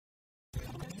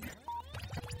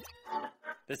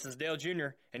This is Dale Jr.,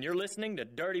 and you're listening to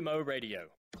Dirty Mo Radio.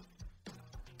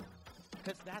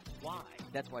 Because that's why.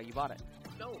 That's why you bought it.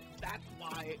 No, that's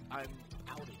why I'm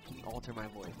outing. Can you alter my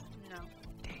voice? No.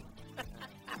 Dang.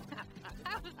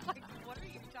 I was like, what are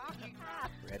you talking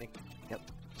about? Ready? Yep.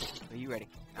 Are you ready?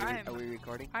 I Are we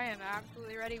recording? I am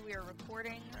absolutely ready. We are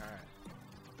recording. All right.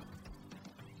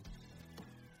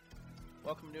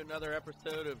 Welcome to another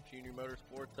episode of Junior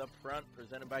Motorsports Up Front,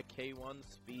 presented by K1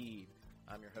 Speed.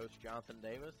 I'm your host, Jonathan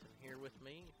Davis, and here with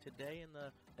me today in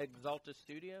the Exalta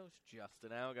Studios,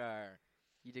 Justin Algar.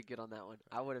 You did good on that one.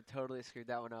 I would have totally screwed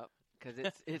that one up because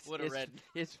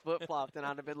it's flip flopped, and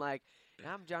I'd have been like,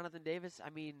 "I'm Jonathan Davis." I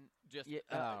mean, Just yeah,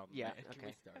 man, okay. Can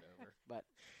we start over? But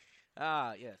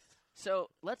Yes. so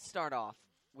let's start off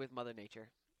with Mother Nature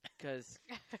because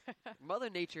Mother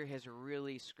Nature has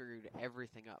really screwed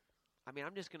everything up. I mean,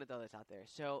 I'm just gonna throw this out there.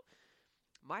 So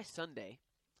my Sunday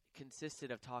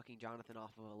consisted of talking Jonathan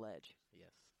off of a ledge.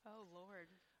 Yes. Oh, Lord.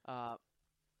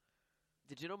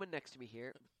 The gentleman next to me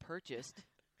here purchased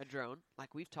a drone,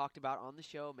 like we've talked about on the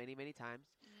show many, many times.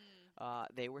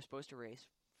 They were supposed to race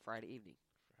Friday evening.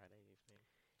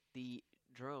 The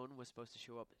drone was supposed to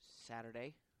show up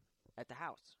Saturday at the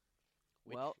house.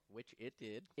 Which it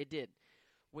did. It did.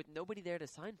 With nobody there to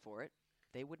sign for it,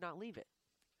 they would not leave it.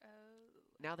 Oh.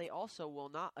 Now, they also will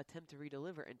not attempt to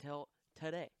redeliver until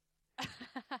today.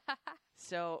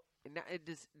 So, now,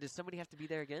 does somebody have to be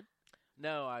there again?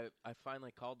 No, I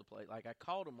finally called the place. Like, I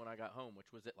called him when I got home,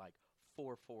 which was at like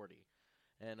 4:40.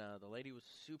 And the lady was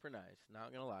super nice.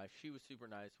 Not gonna lie, she was super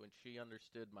nice when she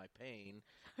understood my pain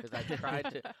because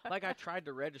I tried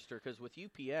to register because with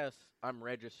UPS I'm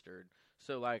registered,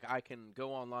 so like I can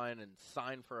go online and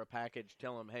sign for a package,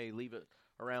 tell them, hey, leave it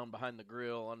around behind the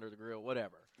grill, under the grill,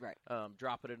 whatever. Right.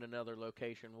 Drop it at another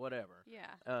location, whatever.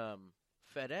 Yeah.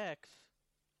 FedEx,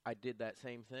 I did that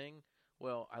same thing.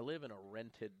 Well, I live in a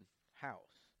rented house.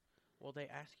 Well, they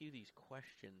ask you these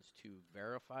questions to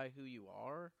verify who you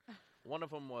are. One of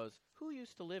them was, who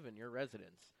used to live in your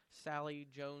residence? Sally,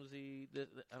 Jonesy,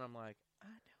 and I'm like,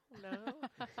 I don't know.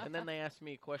 And then they asked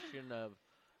me a question of,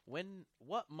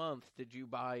 what month did you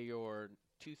buy your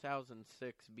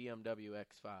 2006 BMW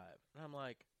X5? And I'm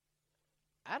like,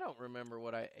 I don't remember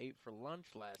what I ate for lunch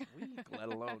last week,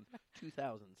 let alone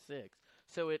 2006.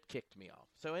 So it kicked me off.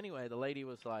 So anyway, the lady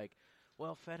was like,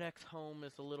 well, FedEx Home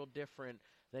is a little different.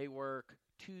 They work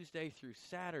Tuesday through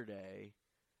Saturday,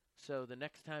 so the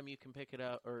next time you can pick it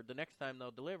up, or the next time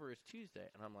they'll deliver is Tuesday.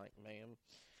 And I'm like, ma'am,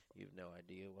 you have no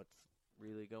idea what's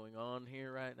really going on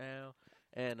here right now.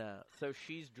 And so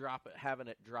she's having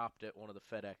it dropped at one of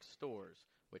the FedEx stores,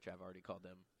 which I've already called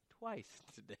them twice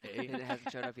today. And it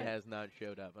hasn't showed up yet. It has not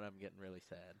showed up, and I'm getting really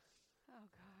sad. Oh,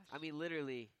 gosh. I mean,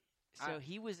 literally. So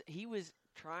he was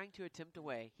trying to attempt a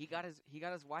way. He got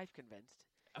his wife convinced.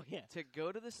 Oh yeah. To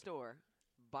go to the store,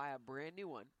 buy a brand new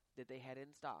one that they had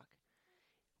in stock,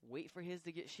 wait for his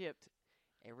to get shipped,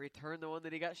 and return the one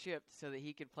that he got shipped so that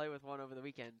he could play with one over the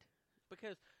weekend.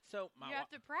 Because you have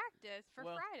to practice for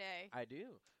Friday. I do.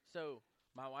 So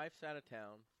my wife's out of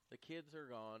town. The kids are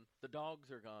gone. The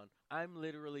dogs are gone. I'm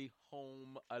literally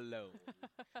home alone.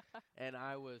 And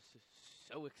I was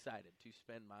so excited to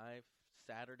spend my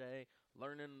Saturday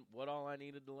learning what all I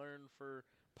needed to learn for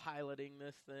piloting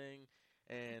this thing.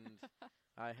 And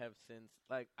I have since,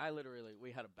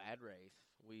 we had a bad race.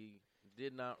 We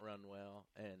did not run well.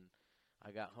 And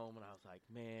I got home and I was like,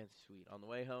 man, sweet. On the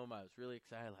way home, I was really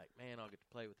excited. Like, man, I'll get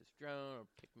to play with this drone or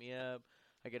pick me up.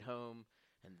 I get home,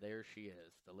 and there she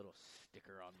is, the little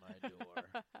sticker on my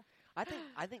door.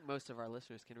 I think most of our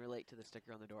listeners can relate to the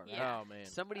sticker on the door. Right? Yeah. Oh, man.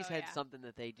 Somebody's had something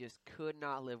that they just could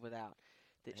not live without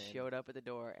that showed up at the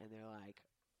door, and they're like,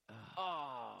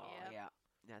 oh, Yep. yeah,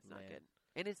 that's not Man. good.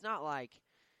 And it's not like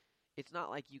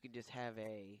you can just have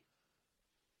a,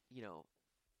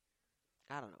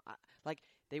 I don't know. Like,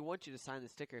 they want you to sign the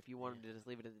sticker if you want them to just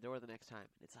leave it at the door the next time.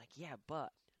 And it's like, yeah,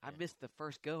 but I missed the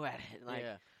first go at it. Like,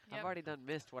 Yeah. I've already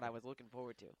missed what I was looking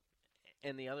forward to.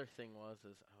 And the other thing is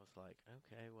I was like,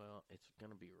 okay, well, it's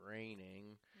going to be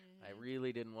raining. Mm-hmm. I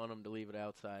really didn't want them to leave it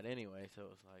outside anyway, so it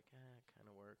was like, it kind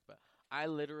of worked. But I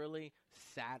literally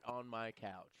sat on my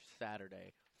couch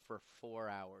Saturday for 4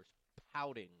 hours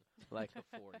pouting like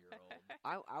a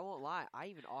 4-year-old. I won't lie. I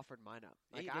even offered mine up.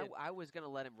 Like, You did. I was going to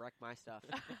let him wreck my stuff.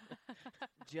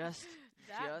 just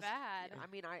bad. I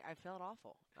mean, I felt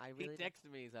awful. I really He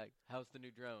texted me. He's like, how's the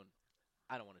new drone?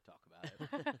 I don't want to talk about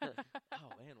it. Oh,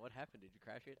 man, what happened? Did you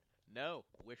crash it? No.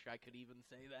 Wish I could even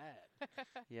say that.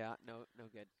 Yeah, no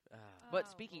good. But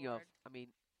Oh, speaking Lord. of, I mean,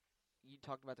 you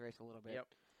talked about the race a little bit. Yep.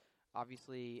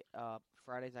 Obviously,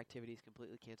 Friday's activities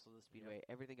completely canceled at the Speedway.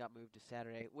 Everything got moved to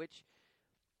Saturday, which,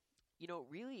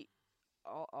 really,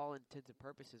 all intents and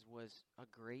purposes, was a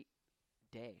great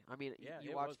day. I mean, Yeah,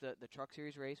 you it watched the Truck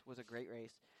Series race was a great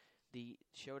race. The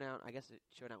Showdown, I guess the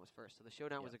Showdown was first. So the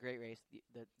Showdown was a great race.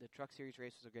 The Truck Series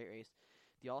race was a great race.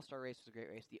 The All-Star race was a great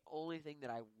race. The only thing that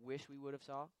I wish we would have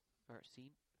saw or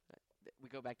seen, we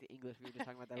go back to English. We were just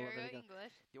talking about that a Here little we bit go, ago.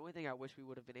 English. The only thing I wish we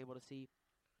would have been able to see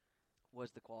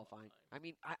was the qualifying. I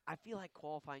mean, I feel like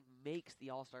qualifying makes the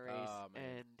All-Star race. Oh, man.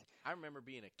 And I remember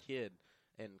being a kid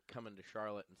and coming to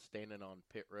Charlotte and standing on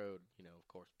pit road, of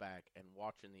course, back, and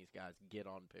watching these guys get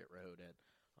on pit road at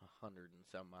 100 and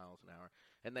some miles an hour.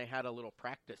 And they had a little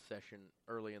practice session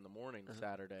early in the morning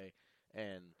Saturday,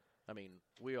 and I mean,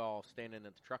 we all standing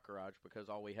at the truck garage because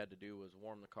all we had to do was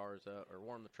warm the cars up or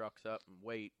warm the trucks up and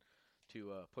wait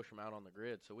to push them out on the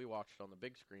grid. So we watched on the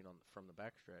big screen from the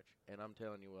backstretch, and I'm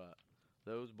telling you what,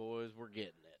 those boys were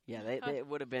getting it. yeah, it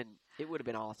would have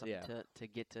been awesome Yeah. to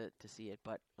get to see it,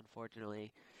 but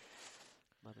unfortunately,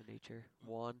 Mother Nature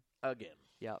won. Again.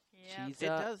 Yep. Yep. She's It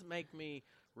does make me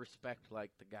respect,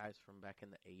 like, the guys from back in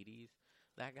the 80s.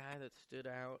 That guy that stood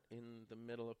out in the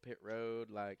middle of pit road,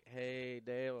 like, hey,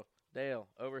 Dale,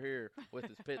 over here with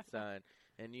his pit sign.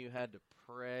 And you had to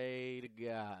pray to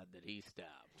God that he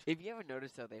stopped. If you ever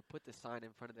notice, though, they put the sign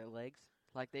in front of their legs.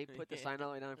 Like, they put the sign all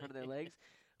the way down in front of their legs.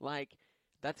 Like,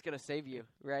 that's going to save you,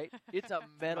 right? It's a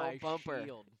metal My bumper.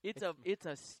 shield. It's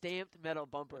a stamped metal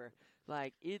bumper.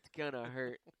 Like, it's going to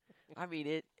hurt. I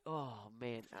mean, oh,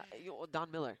 man.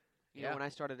 Don Miller. You know, when I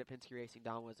started at Penske Racing,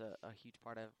 Don was a huge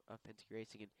part of Penske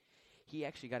Racing, and he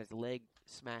actually got his leg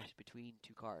smashed between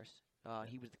two cars.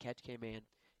 He was the catch cam man,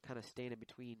 kind of standing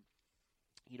between.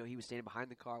 He was standing behind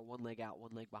the car, one leg out,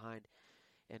 one leg behind,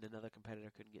 and another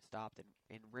competitor couldn't get stopped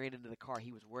and ran into the car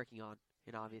he was working on,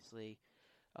 and obviously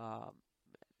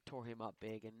tore him up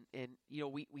big. And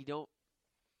we don't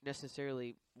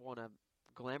necessarily want to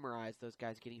glamorize those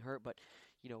guys getting hurt, but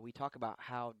we talk about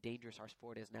how dangerous our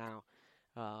sport is now.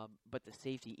 But the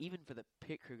safety, even for the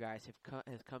pit crew guys,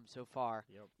 has come so far.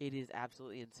 Yep. It is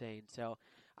absolutely insane. So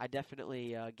I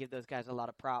definitely give those guys a lot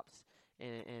of props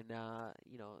and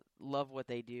love what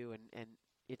they do, and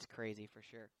it's crazy for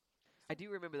sure. I do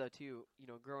remember though too.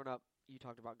 Growing up, you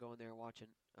talked about going there and watching.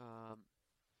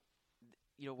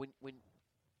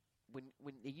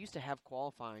 When they used to have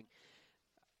qualifying,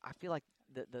 I feel like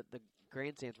the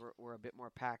grandstands were a bit more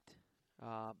packed.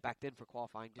 Back then for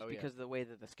qualifying, just because of the way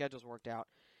that the schedules worked out.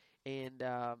 And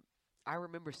I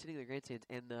remember sitting in the grandstands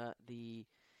and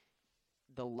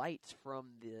the lights from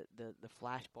the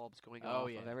flash bulbs going off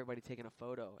of everybody taking a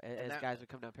photo as guys would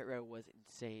come down pit road was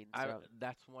insane.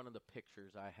 That's one of the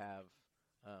pictures I have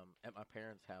at my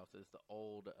parents' house is the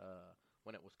old,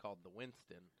 when it was called the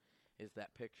Winston, is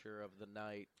that picture of the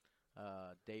night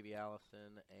Davey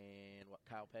Allison and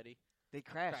Kyle Petty. They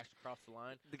crashed across the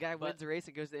line. The guy wins the race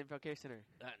and goes to the Info Care Center.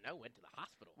 No, went to the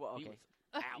hospital. Well, okay. He was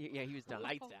out. Yeah, he was done.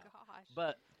 Lights Oh, out. gosh.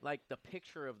 But, like, the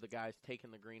picture of the guys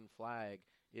taking the green flag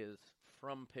is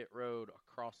from pit road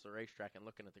across the racetrack and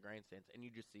looking at the grandstands, and you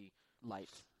just see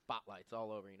Lights. spotlights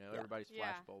all over, everybody's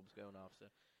Yeah. flash bulbs going off. So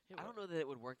I don't know that it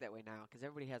would work that way now because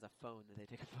everybody has a phone that they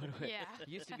take a photo with. Yeah. It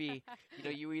used to be,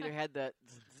 you either had the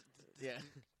Yeah.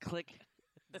 click,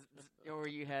 or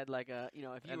you had like a, if you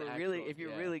An were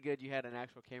actual- really good, you had an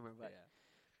actual camera, but Yeah.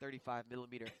 35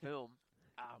 millimeter film.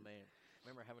 Oh, man.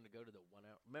 Remember having to go to the 1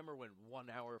 hour. Remember when 1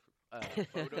 hour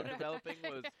photo developing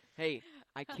was. Hey,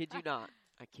 I kid you not.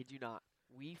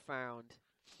 We found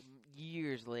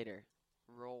years later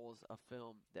rolls of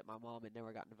film that my mom had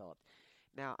never gotten developed.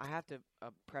 Now, I have to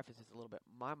preface this a little bit.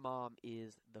 My mom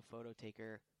is the photo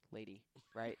taker lady,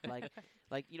 right?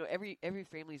 like every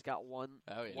family's got one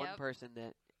Oh, yeah. one Yep. person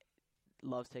that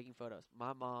loves taking photos.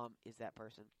 My mom is that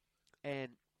person.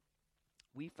 And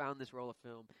we found this roll of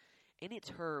film, and it's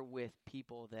her with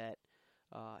people that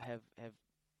have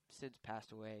since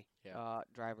passed away, Yeah.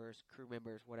 drivers, crew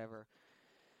members, whatever.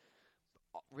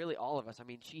 Really, all of us. I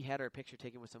mean, she had her picture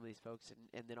taken with some of these folks,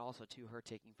 and then also, too, her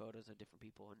taking photos of different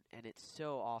people. And it's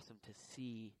so awesome to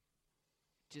see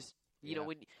just,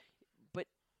 but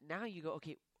now you go,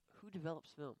 okay, who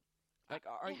develops film? Like,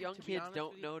 our young to be kids honest don't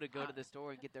with you, know to go to the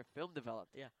store and get their film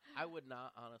developed. Yeah. I would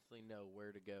not honestly know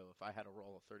where to go if I had a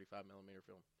roll of 35 millimeter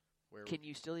film. Where Can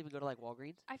you still even go to, like,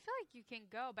 Walgreens? I feel like you can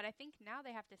go, but I think now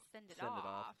they have to send it Send it off.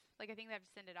 off. Like, I think they have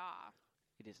to send it off.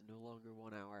 It is no longer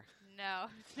 1 hour. No,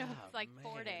 no, Oh, it's like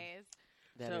 4 man. days.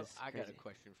 That so is I got a crazy.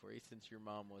 question for you since your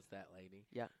mom was that lady.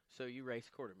 Yeah. So you race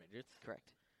quarter midgets. Correct.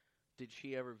 Did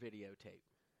she ever videotape?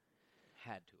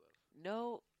 Had to have.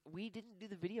 No, we didn't do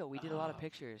the video. We did a lot of Oh,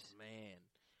 pictures. Man.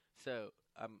 So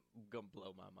I'm going to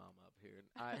blow my mom up here.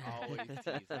 And I always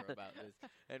tease her about this.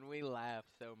 And we laugh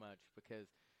so much because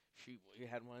we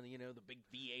had one, the big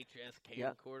VHS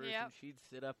Yep. camcorders, Yep. and she'd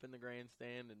sit up in the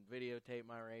grandstand and videotape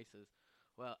my races.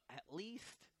 Well, at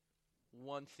least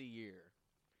once a year,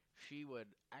 she would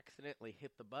accidentally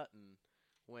hit the button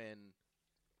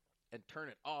and turn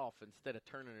it off instead of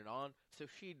turning it on. So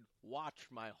she'd watch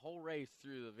my whole race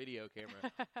through the video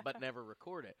camera, but never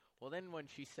record it. Well, then when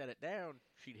she set it down,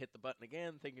 she'd hit the button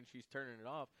again, thinking she's turning it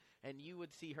off, and you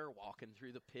would see her walking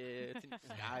through the pits and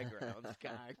sky ground,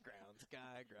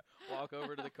 walk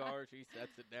over to the car. She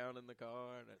sets it down in the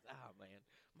car, and it's, oh man,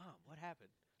 Mom, what happened?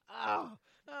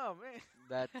 Oh man.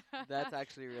 That's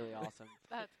actually really awesome.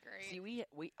 That's great. See,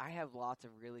 I have lots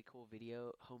of really cool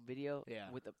home video Yeah.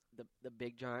 with the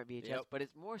big giant VHS, Yep. but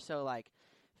it's more so like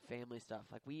family stuff.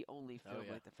 Like we only film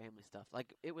yeah. like the family stuff.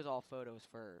 Like it was all photos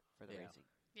for the Yeah. racing.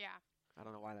 yeah. I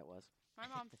don't know why that was. My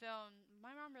mom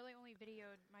really only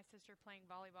videoed my sister playing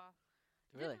volleyball.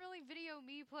 Really? Didn't really video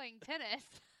me playing tennis,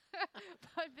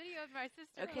 but videoed my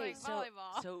sister Okay, playing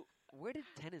volleyball. so where did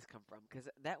tennis come from? Because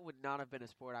that would not have been a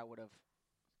sport I would have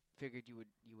figured you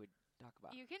would talk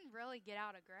about. You can really get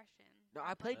out aggression. No,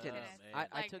 I played Oh, tennis. man.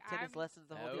 I took tennis lessons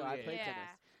the whole Oh, deal. I yeah. played yeah.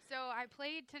 tennis. So I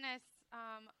played tennis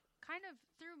kind of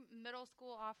through middle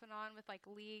school off and on with like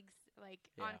leagues, like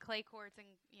on Yeah. clay courts and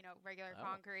regular Oh.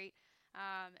 concrete.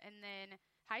 And then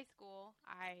high school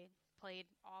I played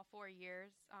all 4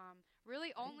 years.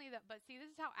 Really only that, but see, this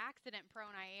is how accident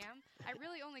prone I am. I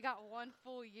really only got 1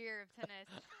 full year of tennis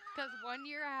because 1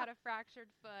 year I had a fractured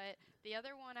foot, the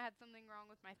other one I had something wrong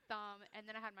with my thumb, and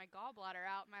then I had my gallbladder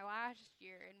out my last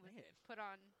year and was Man. put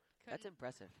on. That's couldn't-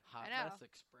 impressive. Hot know. Mess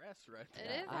Express right It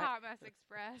there. is a I- hot mess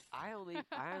express. I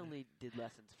only did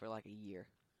lessons for like a year,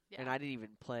 Yeah. and I didn't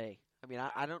even play. I mean,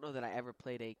 I don't know that I ever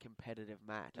played a competitive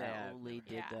match. Yeah, I I've only never-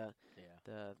 did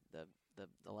Yeah.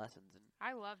 the lessons. And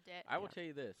I loved it. I will tell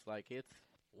you this, like it's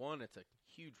a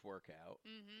huge workout,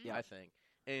 Mm-hmm. Yeah. I think,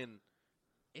 and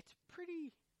it's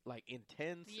pretty like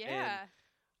intense. And Yeah.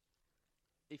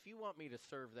 if you want me to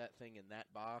serve that thing in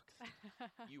that box,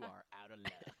 you are out of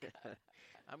luck.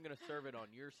 I'm gonna serve it on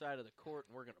your side of the court,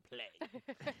 and we're gonna play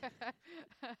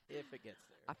if it gets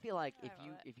there. I feel like I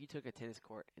love it. if you took a tennis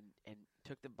court and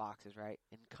took the boxes right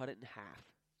and cut it in half,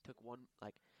 took one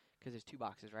like because there's 2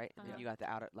 boxes right, and Uh-huh. then you got the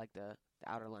outer like the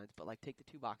outer lines, but like take the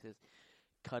 2 boxes,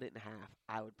 cut it in half.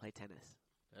 I would play tennis.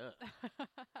 Ugh.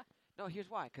 No, here's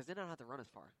why. Because then I don't have to run as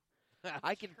far.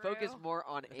 I can True. focus more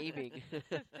on aiming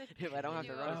if I don't have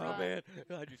to Do run as it far. Oh man,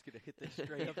 I'm just gonna hit this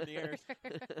straight up in the air.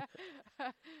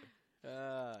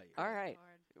 All right.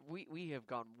 Lord. We have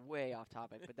gone way off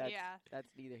topic, but that's Yeah. that's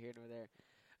neither here nor there.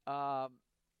 How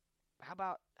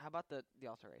about the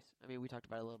All-Star race? I mean, we talked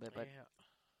about it a little bit, but Yeah.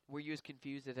 were you as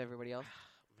confused as everybody else?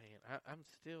 Man, I'm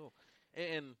still,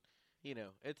 and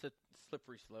it's a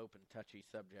slippery slope and touchy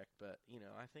subject, but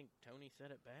I think Tony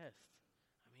said it best.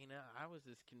 I mean, I was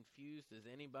as confused as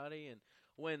anybody, and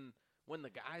when the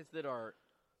guys that are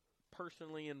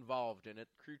personally involved in it,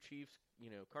 crew chiefs,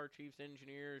 car chiefs,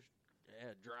 engineers,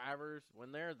 drivers,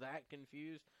 when they're that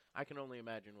confused, I can only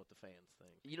imagine what the fans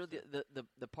think. You know, So,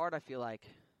 the part I feel like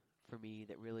for me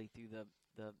that really threw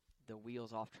the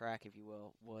wheels off track, if you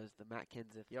will, was the Matt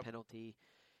Kenseth Yep. penalty.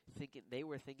 Thinking they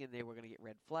were going to get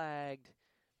red flagged.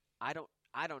 I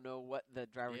don't know what the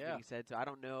driver's Yeah. meeting said, so I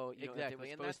don't know, if it was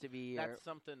Exactly, and supposed to be. Or, That's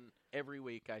something every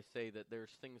week I say that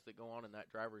there's things that go on in that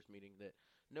drivers meeting that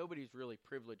nobody's really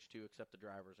privileged to except the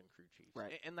drivers and crew chiefs.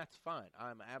 Right. And that's fine.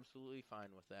 I'm absolutely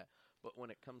fine with that. But when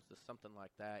it comes to something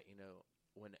like that,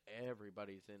 when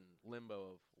everybody's in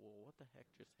limbo of, well, what the heck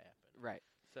just happened? right.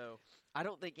 So, I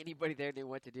don't think anybody there knew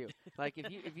what to do. Like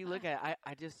if you look at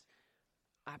it,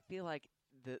 I feel like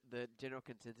the general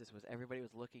consensus was everybody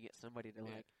was looking at somebody to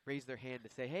Yeah. like raise their hand to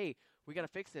say, "Hey, we got to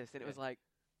fix this," and it Yeah. was like,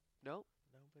 "Nope,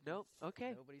 nope,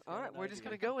 okay, nobody's all got right, an we're just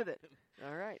idea. gonna go with it."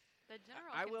 All right, The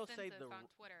general I will say consensus the on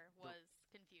Twitter was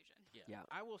confusion. Yeah.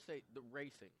 I will say the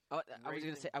racing. I was just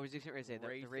Racing- gonna say that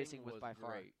the racing was by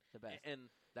far great. the best. And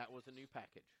that was a new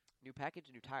package. New package,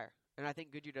 new tire, and I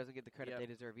think Goodyear doesn't get the credit Yep. they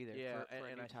deserve either. Yeah, for a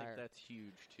and new I tire. think that's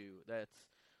huge too. That's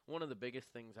one of the biggest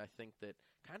things I think that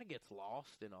kind of gets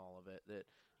lost in all of it. That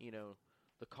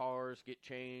the cars get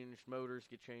changed, motors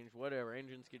get changed, whatever,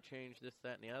 engines get changed, this,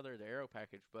 that, and the other, the aero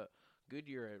package. But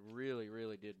Goodyear really,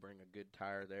 really did bring a good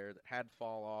tire there that had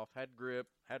fall off, had grip,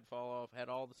 had fall off, had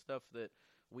all the stuff that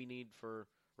we need for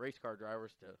race car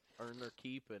drivers to earn their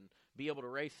keep and be able to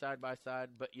race side by side,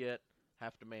 but yet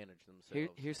have to manage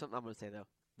themselves. Here's something I'm gonna say though: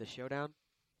 the showdown,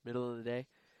 middle of the day,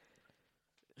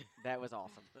 that was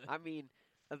awesome. I mean,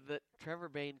 the Trevor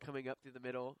Bayne coming up through the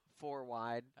middle, 4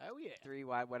 wide, Oh yeah, 3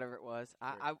 wide, whatever it was.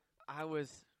 I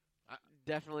was I-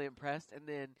 definitely impressed. And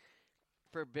then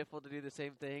for Biffle to do the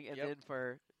same thing, and Yep. then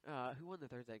for who won the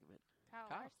third segment? Kyle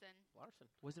Kyle. Larson. Larson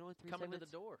Was it only 3 coming to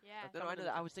segments? the door. Yeah. No, I know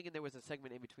that. I was thinking there was a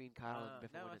segment in between Kyle and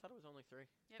Biffle. No, winning. I thought it was only 3.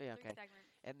 Yep, Yeah, 3 okay.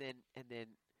 segments. And then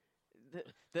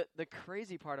the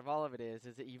crazy part of all of it is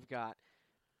that you've got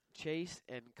Chase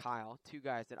and Kyle, 2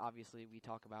 guys that obviously we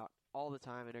talk about all the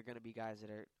time and are going to be guys that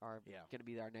are Yeah. going to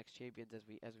be our next champions as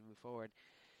we move forward.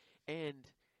 And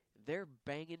they're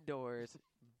banging doors,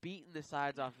 beating the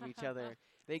sides off of each other.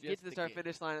 They get Just to the to start get-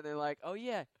 finish line and they're like, "Oh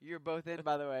yeah, you're both in,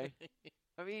 by the way."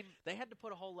 I mean, They had to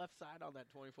put a whole left side on that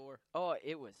 24. oh,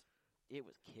 it was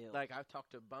killed. Like I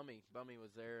talked to Bummy. Bummy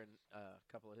was there, and a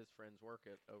couple of his friends work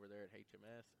over there at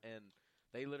HMS, and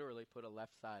they literally put a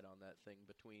left side on that thing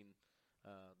between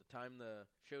the time the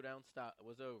showdown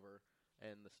was over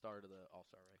and the start of the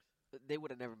All-Star race. They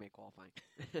would have never made qualifying.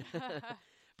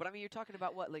 But I mean, you're talking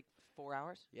about what, like 4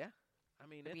 hours? I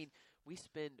mean, I mean, we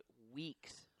spend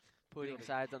weeks putting Building.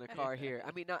 sides on a car here.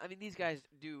 I mean, these guys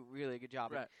do really a good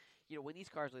job. right. And, you know, when these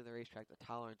cars leave the racetrack, the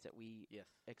tolerance that we Yes.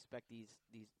 expect these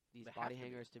They have body to be.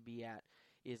 hangers to be at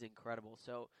is incredible.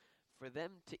 So for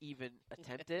them to even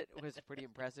attempt it was pretty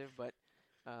impressive. But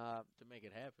To make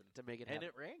it happen. to make it And happen,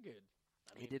 it ran good.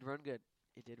 I mean, it did run good.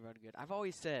 It did run good. I've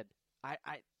always said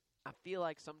I feel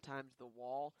like sometimes the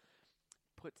wall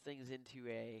puts things into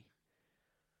a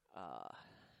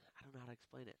I don't know how to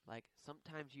explain it. Like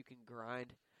sometimes you can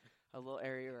grind a little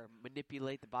area or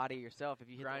manipulate the body yourself if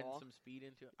you hit grind the wall. some speed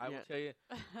into it. I Yeah. will tell you,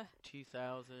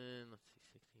 2000, let's see,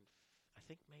 16, I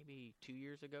think maybe 2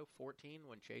 years ago, 14,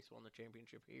 when Chase won the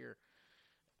championship here,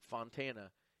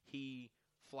 Fontana, he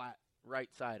flat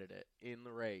right-sided it in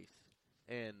the race.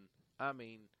 And, I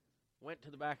mean, went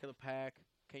to the back of the pack,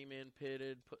 came in,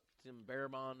 pitted, put some bear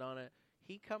bond on it.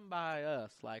 He come by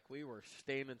us like we were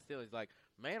standing still. He's like,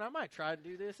 man, I might try to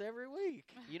do this every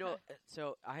week. You know,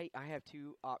 so I have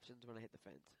 2 options when I hit the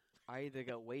fence. I either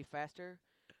go way faster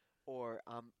or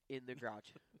I'm in the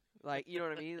grouch. Like, you know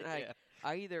what I mean? Like, Yeah.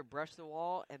 I either brush the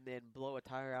wall and then blow a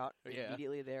tire out Yeah.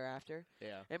 immediately thereafter.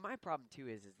 Yeah. And my problem too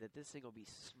is that this thing will be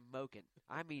smoking.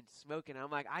 I mean smoking. I'm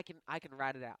like I can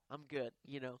ride it out. I'm good,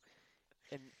 you know.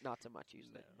 And not so much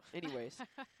usually. No.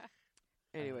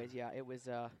 Anyways, yeah, it was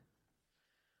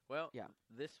Well, Yeah.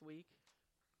 this week,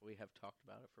 we have talked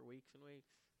about it for weeks and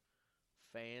weeks.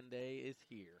 Fan Day is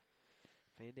here.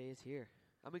 Fan Day is here.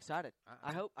 I'm excited.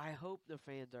 I hope the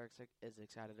fans are as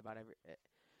excited about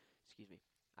excuse me.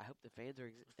 I hope the fans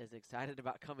are as excited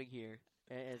about coming here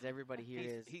as everybody here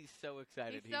is. He's so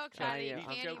excited. He's so I excited. am. He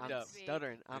He's can't choked even up. speak.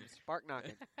 Stuttering. I'm spark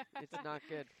knocking. It's not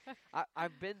good.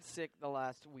 I've been sick the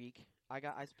last week.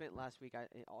 I spent last week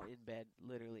in bed,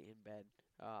 literally in bed.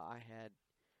 I had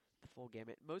the full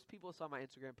gamut. Most people saw my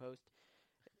Instagram post,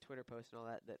 Twitter post, and all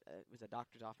that. That it was a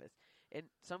doctor's office, and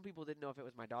some people didn't know if it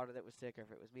was my daughter that was sick or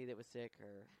if it was me that was sick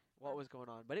or what was going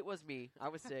on. But it was me. I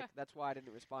was sick. That's why I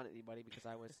didn't respond to anybody because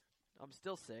I'm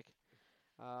still sick.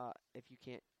 If you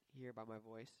can't hear by my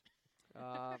voice.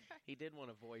 He did want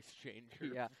a voice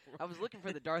changer. Yeah, I was looking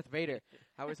for the Darth Vader.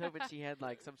 I was hoping she had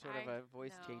like some sort of I a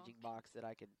voice know. changing box that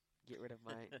I could get rid of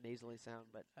my nasally sound.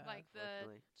 But Like the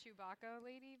unfortunately, Chewbacca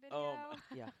lady video.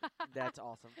 yeah, that's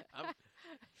awesome.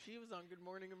 She was on Good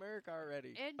Morning America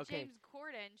already. And Okay. James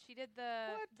Corden, she did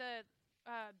the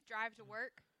drive to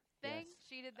work thing. Yes.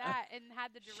 She did that and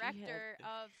had the She had- director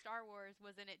of Star Wars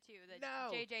was in it too. The No.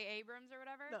 J.J. Abrams or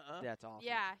whatever. Nuh-uh. That's awesome.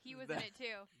 Yeah, he was in That- it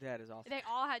too. That is awesome. They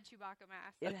all had Chewbacca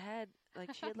masks. It had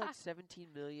she had like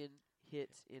 17 million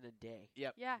hits in a day.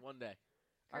 Yep. Yeah. One day.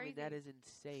 I mean that Crazy. is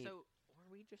insane. So, were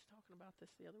we just talking about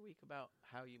this the other week about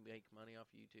how you make money off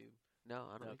YouTube? no,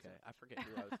 I don't think Okay. so. I forget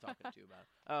who I was talking to about it.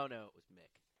 Oh, no, it was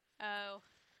Mick. Oh,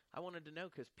 I wanted to know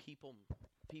because people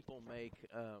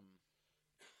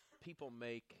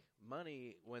make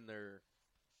money when their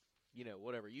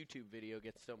whatever YouTube video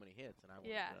gets so many hits, and I wanted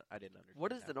Yeah. I didn't understand.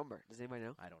 What is how- the number? Does anybody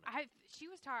know? I don't know. she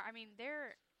was I mean,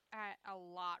 they're at a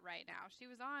lot right now. She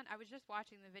was on. I was just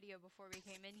watching the video before we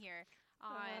came in here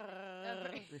on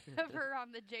of her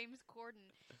on the James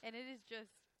Corden, and it is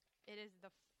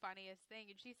the funniest thing.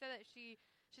 And she said that she's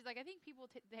like, I think people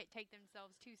they take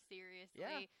themselves too seriously.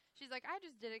 Yeah. She's like, I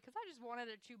just did it because I just wanted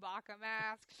a Chewbacca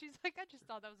mask. She's like, I just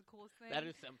thought that was the coolest thing. That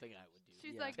is something I would do.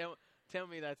 She's Yeah. like, Tell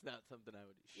me that's not something I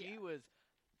would do. She Yeah. was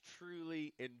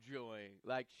truly enjoying,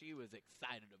 like she was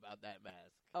excited about that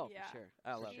mask. Oh, Yeah. for sure.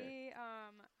 I love it. she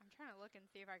I'm trying to look and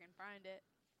see if I can find it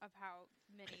of how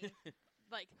many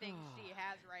like things she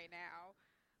has right now.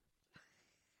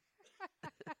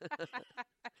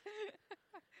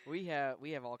 We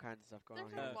have all kinds of stuff going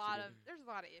There's on here. there's a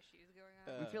lot of issues going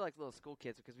on. We feel like little school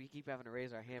kids because we keep having to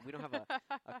raise our hand. We don't have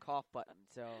a cough button,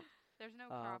 so. There's no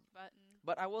crop button.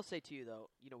 But I will say to you though,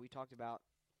 we talked about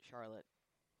Charlotte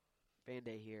fan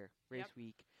day here, race Yep.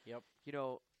 week. Yep. You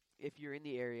know, if you're in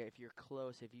the area, if you're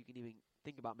close, if you can even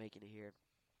think about making it here,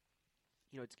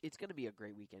 you know, it's going to be a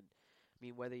great weekend. I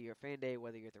mean, whether you're a fan day,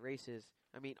 whether you're at the races,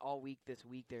 I mean, all week this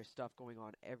week, there's stuff going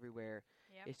on everywhere.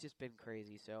 Yep. It's just been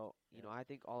crazy. So, you Yeah. know, I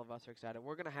think all of us are excited.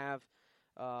 We're going to have,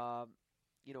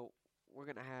 you know, we're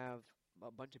going to have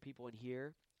a bunch of people in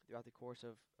here throughout the course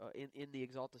of, in the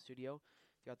Exalta studio,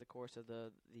 throughout the course of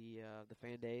the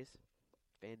fan days,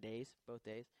 both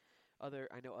days. I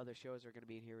know other shows are going to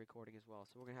be in here recording as well.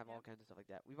 So we're going to have all Yep. kinds of stuff like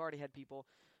that. We've already had people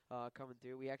coming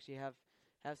through. We actually have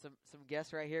some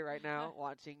guests right here right now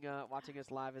watching us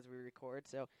live as we record.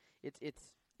 So it's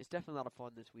definitely a lot of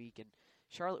fun this week. And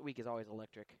Charlotte week is always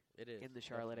electric It is. in the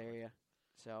Charlotte definitely. area.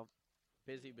 So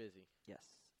Busy. yes,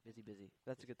 busy.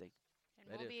 That's a good thing. And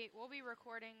That we'll be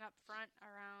recording up front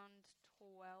around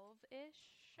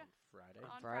 12-ish On Friday.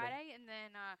 on Friday. Friday, and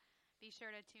then be sure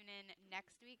to tune in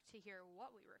next week to hear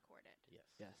what we recorded. Yes.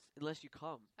 Yes, unless you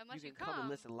come, Unless you you can come and come,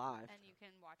 listen live. And you can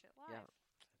watch it live. Yeah.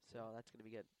 So that's going to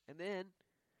be good. And then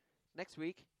next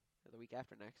week, or the week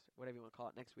after next, whatever you want to call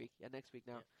it, next week. Yeah, next week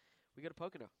now. Yeah. We go to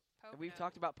Pocono. And we've Pocono.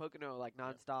 talked about Pocono like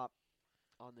nonstop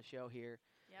on the show here.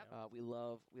 Yep. We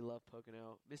love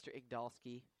Pocono. Mr.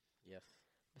 Igdalski, Yes.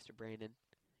 Mr. Brandon.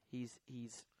 He's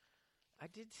I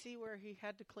did see where he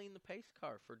had to clean the pace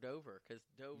car for Dover because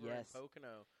Dover Yes. and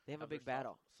Pocono they have a their big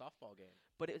battle. softball game.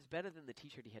 But it was better than the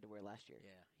T-shirt he had to wear last year. Yeah.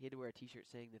 He had to wear a T-shirt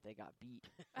saying that they got beat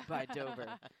by Dover.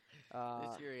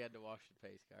 This year he had to wash the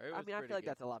pace car. It I was mean, I pretty feel like good.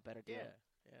 that's a lot better too. Yeah.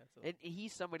 Yeah. It's a, And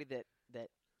he's somebody that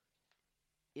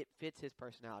it fits his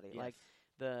personality. yes. Like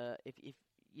if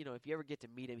you know, if you ever get to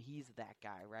meet him, he's that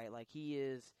guy, right? Like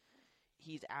he's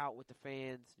out with the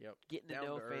fans, Yep. getting to Down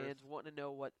know to fans, earth. wanting to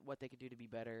know what they can do to be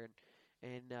better,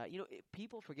 and you know,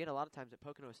 people forget a lot of times that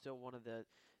Pocono is still one of the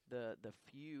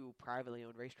few privately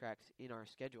owned racetracks in our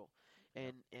schedule,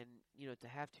 and you know, to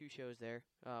have two shows there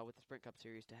with the Sprint Cup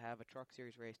Series, to have a Truck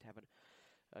Series race, to have an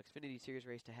Xfinity Series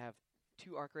race, to have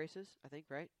two ARC races, I think,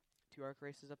 right? Two ARC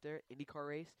races up there, IndyCar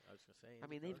race. I was gonna say. I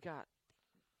mean, IndyCar.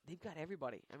 they've got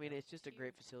everybody. I mean, Yeah. it's just a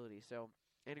great Huge. facility. So,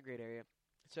 and a great area.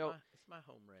 It's So, it's my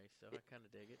home race, so I kind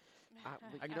of dig it. I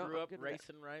I You know, grew I'm up good with that.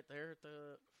 racing right there at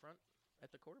the front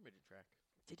at the quarter midget track.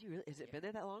 did you really? Has it Yeah. been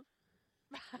there that long?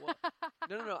 What?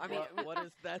 No. I mean, what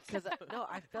is that? because no,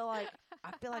 I feel like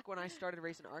when I started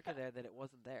racing ARCA there that it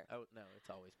wasn't there. Oh no, it's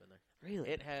always been there. Really?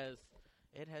 It has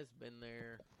been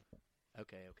there.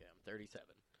 Okay, I'm 37.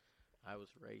 I was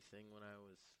racing when I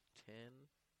was 10,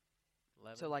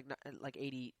 11. So like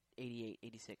 80, 88,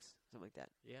 86, something like that.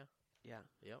 yeah, Yeah.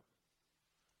 yep,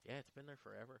 yeah. It's been there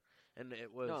forever, and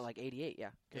it was No, like 88.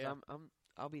 Yeah. Because Yeah.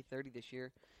 I'll be 30 this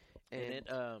year, and, and it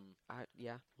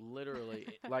yeah. literally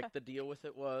like the deal with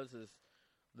it was is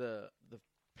the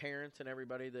parents and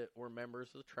everybody that were members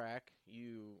of the track,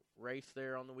 you race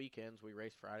there on the weekends. We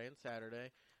race Friday and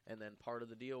Saturday, and then part of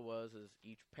the deal was is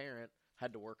each parent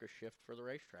had to work a shift for the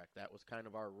racetrack. That was kind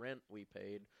of our rent we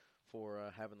paid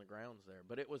for having the grounds there.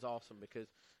 But it was awesome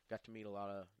because got to meet a lot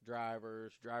of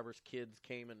drivers. Drivers' kids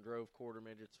came and drove quarter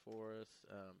midgets for us.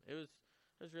 It was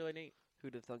really neat.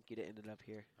 Who'd have thunk you'd have ended up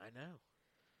here? I know.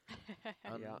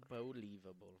 Yeah.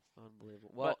 Unbelievable.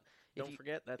 Unbelievable. Well, if Don't you,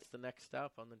 forget, that's the next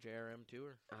stop on the JRM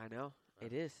tour. I know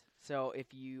it is. So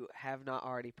if you have not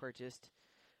already purchased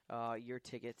your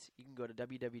tickets, you can go to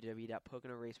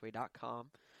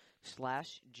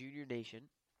www.poconoraceway.com/juniornation,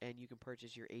 and you can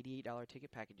purchase your $88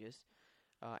 ticket packages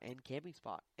and camping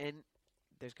spot. And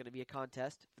there's going to be a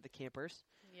contest for the campers,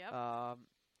 Yep.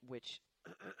 which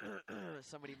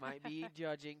somebody might be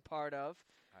judging part of.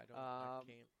 I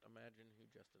can't imagine who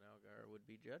Justin Algar would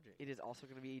be judging. It is also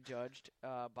going to be judged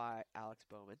by Alex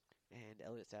Bowman and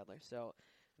Elliott Sadler. So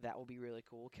that will be really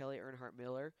cool. Kelly Earnhardt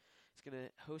Miller is going to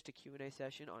host a Q&A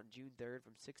session on June 3rd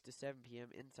from 6 to 7 p.m.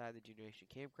 inside the Junior Nation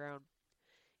Campground.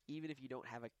 Even if you don't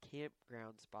have a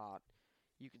campground spot,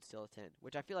 you can still attend,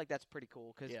 which I feel like that's pretty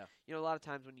cool because Yeah. you know, a lot of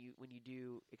times when you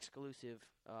do exclusive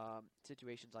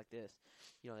situations like this,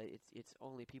 you know, it's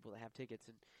only people that have tickets.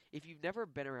 And if you've never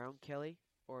been around Kelly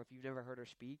or if you've never heard her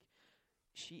speak,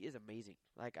 she is amazing.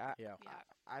 Like Yeah. Yeah.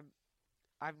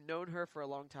 I've known her for a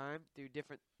long time through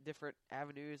different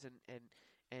avenues,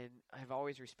 and I've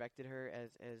always respected her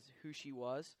as who she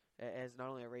was, as not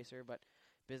only a racer but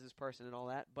business person and all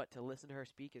that. But to listen to her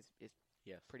speak is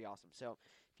Yes. pretty awesome. So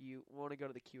if you want to go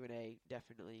to the Q&A,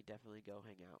 definitely go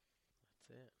hang out.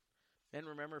 That's it. And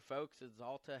remember, folks,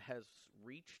 Exalta has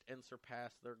reached and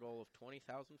surpassed their goal of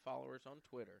 20,000 followers on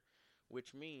Twitter,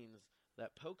 which means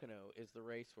that Pocono is the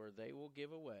race where they will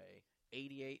give away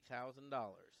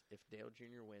 $88,000 if Dale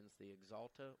Jr. wins the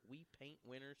Exalta We Paint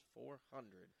Winners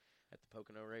 400 at the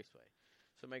Pocono Raceway.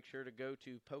 So make sure to go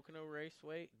to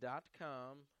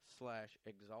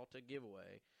PoconoRaceway.com/Exalta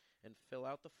giveaway and fill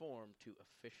out the form to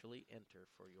officially enter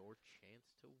for your chance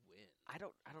to win. I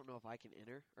don't know if I can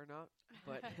enter or not,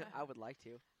 but I would like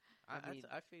to. I mean,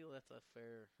 I feel that's a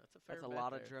fair That's a bet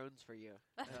lot of there. drones for you.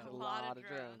 That's That's a lot of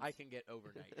drones. I can get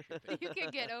overnight shipping. You can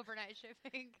get overnight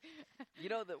shipping. You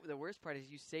know, the worst part is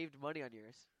you saved money on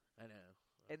yours, I know.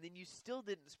 and then you still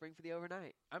didn't spring for the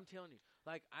overnight. I'm telling you,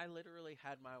 like, I literally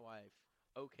had my wife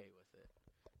okay with it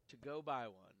to go buy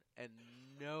one, and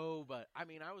nobody. I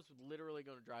mean, I was literally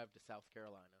going to drive to South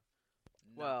Carolina.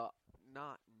 Well,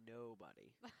 not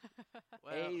nobody.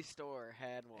 Well, A store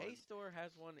had one. A store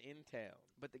has one in town.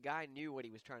 But the guy knew what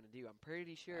he was trying to do. I'm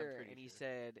pretty sure. pretty And he sure.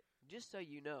 said, just so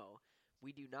you know,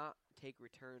 we do not take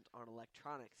returns on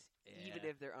electronics, even Yeah.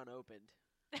 if they're unopened.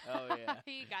 Oh yeah.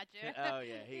 He got you. Oh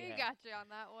yeah. He had- got you on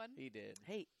that one. He did.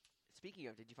 Hey, speaking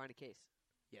of, did you find a case?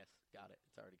 Yes, got it.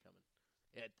 It's already coming.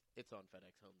 It's on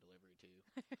FedEx home delivery too.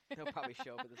 They'll probably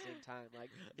show up at the same time, like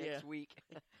Yeah. next week.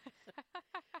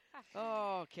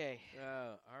 Okay.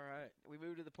 All right. We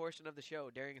move to the portion of the show,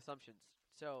 Daring Assumptions.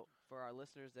 So, for our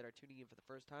listeners that are tuning in for the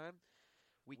first time,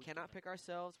 we cannot pick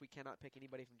ourselves. We cannot pick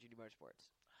anybody from Junior Motorsports.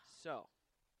 So,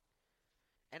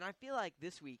 and I feel like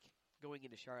this week, going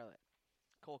into Charlotte,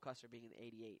 Cole Custer being in the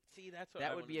 88, See, that's what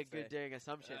that I would be a wanted to good say. daring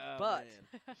assumption. Oh, but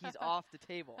man. he's off the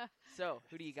table. So,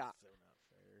 who do you got? So not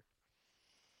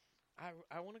fair.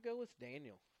 I want to go with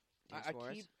Daniel. James I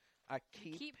Forrest?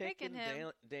 keep picking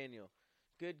him. Daniel.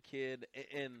 Good kid,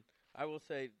 and I will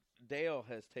say Dale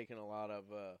has taken a lot of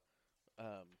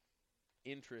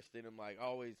interest in him, like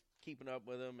always keeping up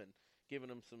with him and giving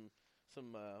him some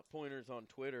pointers on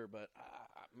Twitter. But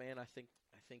man, I think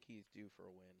he's due for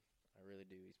a win. I really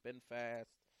do. He's been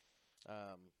fast,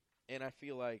 and I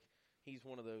feel like he's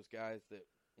one of those guys that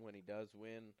when he does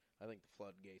win, I think the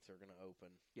floodgates are going to open.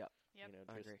 Yep. Yep. You know,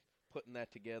 I just agree. putting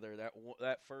that together,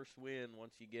 that first win,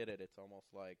 once you get it, it's almost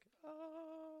like,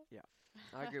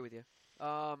 I agree with you.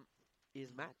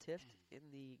 Is Matt Tift in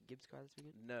the Gibbs car this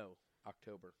weekend? no,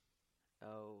 October.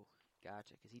 Oh,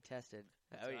 gotcha. Because he tested.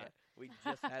 That's Oh, right. yeah. We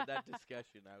just had that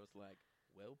discussion. I was like,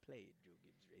 well played, Joe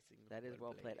Gibbs Racing. That is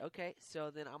well played. Okay, so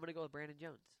then I'm going to go with Brandon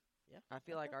Jones. Yeah. I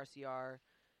feel like RCR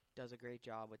does a great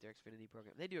job with their Xfinity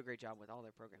program. They do a great job with all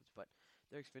their programs, but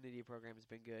their Xfinity program has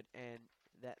been good, and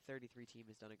that 33 team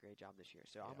has done a great job this year.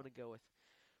 So I'm Yeah. going to go with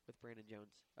Brandon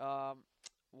Jones.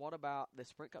 What about the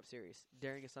Sprint Cup Series?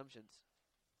 Daring Assumptions.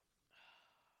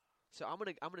 So I'm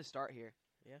gonna start here.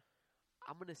 Yeah.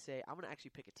 I'm gonna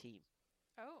actually pick a team,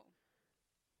 Oh.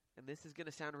 and this is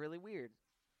gonna sound really weird,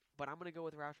 but I'm gonna go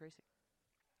with Roush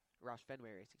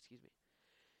Fenway Racing. Excuse me.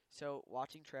 So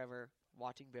watching Trevor,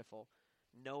 watching Biffle,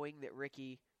 knowing that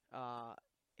Ricky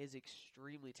is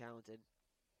extremely talented,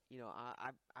 you know,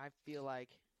 I feel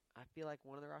like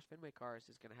one of the Roush Fenway cars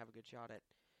is going to have a good shot at.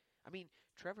 I mean,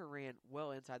 Trevor ran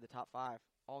well inside the top 5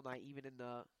 all night, even in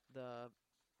the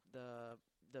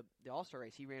All-Star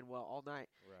race. He ran well all night,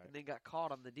 Right. and then got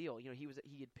caught on the deal. You know, he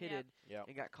had pitted Yep.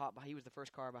 and got caught. He was the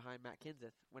first car behind Matt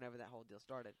Kenseth whenever that whole deal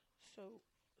started. So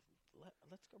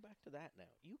let's go back to that now.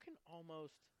 You can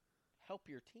almost help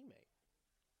your teammate,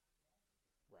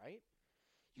 right?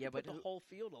 You Yeah, can put but the whole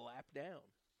field a lap down,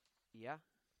 Yeah,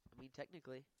 I mean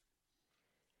technically.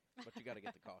 but you got to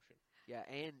get the caution. Yeah,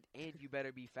 and you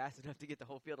better be fast enough to get the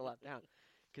whole field a lap down,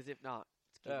 because if not,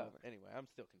 it's game over. Anyway, I'm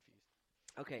still confused.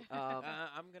 Okay.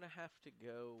 I'm gonna have to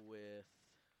go with.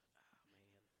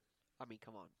 I mean,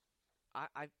 come on.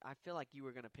 I feel like you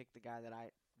were gonna pick the guy that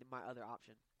my other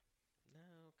option. No,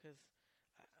 because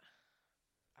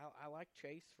I like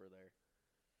Chase for there.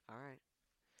 All right.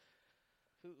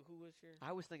 Who was your?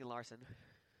 I was thinking Larson.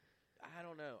 I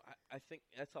don't know. I think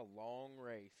that's a long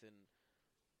race, and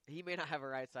He may not have a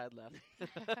right side left.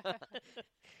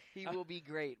 He will be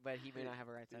great, but he may not have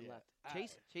a right side Yeah.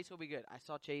 left. Chase will be good. I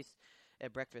saw Chase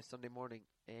at breakfast Sunday morning,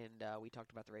 and we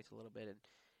talked about the race a little bit,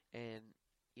 and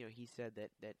you know he said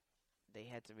that they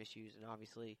had some issues, and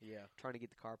obviously yeah, trying to get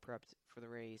the car prepped for the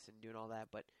race and doing all that,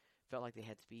 but felt like they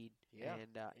had speed. Yeah.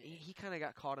 And he kind of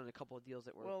got caught in a couple of deals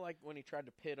that were. well, like when he tried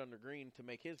to pit under green to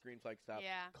make his green flag stop,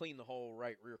 Yeah. clean the whole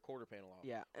right rear quarter panel off.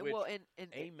 yeah. And, which- well, and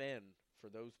Amen for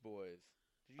those boys.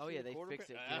 Did you Oh, see yeah, the they quarter fixed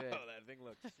it good. Oh, that thing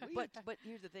looks sweet. but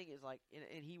here's the thing is like,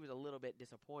 and he was a little bit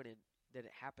disappointed that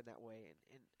it happened that way,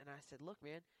 and I said, look,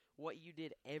 man, what you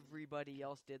did, everybody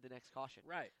else did the next caution.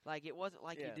 right. Like it wasn't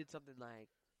like you Yeah. did something like,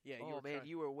 Yeah. oh you were man, trying,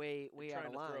 you were way you're out trying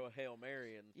of to line. throw a Hail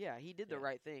Mary and Yeah, he did the Yeah.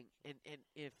 right thing, and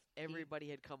if everybody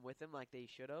had come with him like they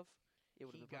should have, it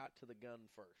would he have been got to the gun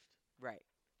first. right.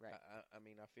 Right. I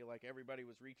mean, I feel like everybody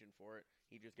was reaching for it.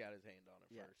 He just got his hand on it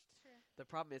Yeah. first. True. The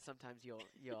problem is sometimes you'll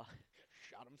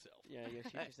Shot himself. you'll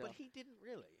shoot yourself. But he didn't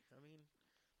really. I mean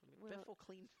Well- Biffle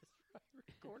cleaned his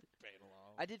record panel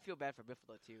off. I did feel bad for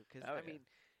Biffalo too, because Oh, I yeah. mean,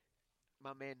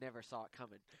 my man never saw it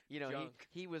coming. You know, Junk.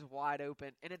 he was wide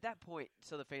open, and at that point,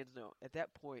 so the fans know, at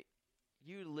that point,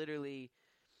 you literally,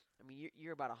 I mean,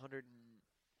 you're about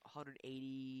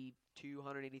 182,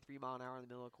 183 mile an hour in the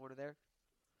middle of the corner there.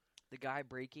 The guy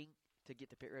braking to get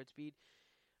to pit road speed.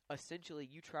 Essentially,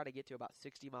 you try to get to about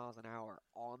 60 miles an hour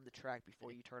on the track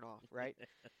before you turn off, right?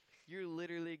 You're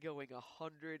literally going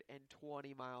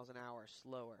 120 miles an hour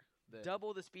slower.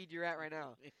 Double the speed you're at right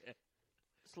now.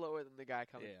 Slower than the guy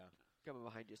coming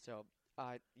behind you. So,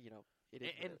 you know, it is.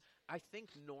 what it And is. I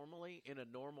think normally in a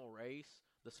normal race,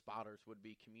 the spotters would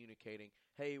be communicating,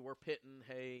 "Hey, we're pitting.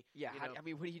 Hey, Yeah, you how- know." I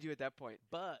mean, what do you do at that point?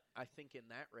 But I think in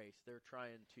that race, they're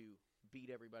trying to beat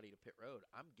everybody to pit road.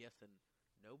 I'm guessing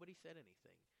nobody said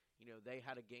anything. You know, they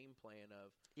had a game plan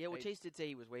of Yeah, well, Hey- Chase did say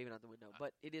he was waving out the window,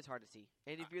 but it is hard to see.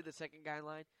 And if you're the second guy in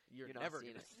line, you're not never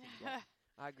seeing going to it. see. Yeah.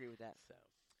 I agree with that. So,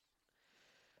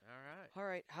 all right, All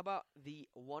right, how about the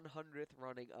 100th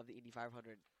running of the Indy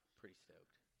 500? pretty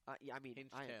stoked. Yeah, I mean,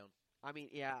 Hingetown. I mean,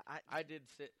 yeah, I did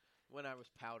sit when I was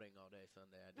pouting all day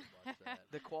Sunday. I did watch that.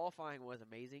 the qualifying was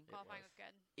amazing. Qualifying was. was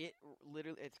good. It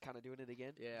literally, it's kind of doing it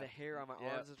again. Yeah. The hair on my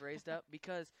Yeah. arms is raised up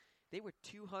because they were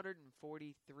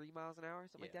 243 miles an hour,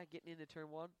 something like Yeah. that, getting into turn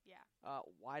one. Yeah.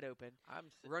 Wide open, I'm.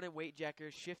 running weight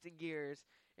jackers, shifting gears,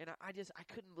 and I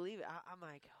couldn't believe it. I'm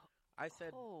like, I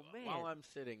said oh man, while I'm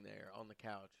sitting there on the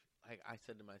couch, I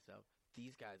said to myself,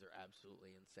 "These guys are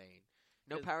absolutely insane."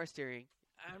 no 'cause- power steering.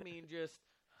 I mean, just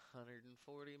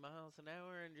 140 miles an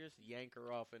hour and just yank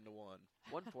her off into one.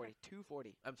 140,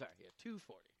 240, I'm sorry,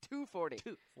 240. 240.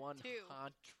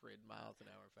 100 miles an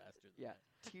hour faster than Yeah,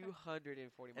 that.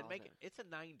 240 miles And make an it, hour. it's a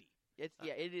 90. It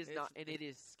is it's- not, and it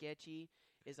is sketchy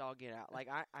as all get out. Like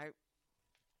I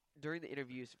during the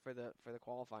interviews for the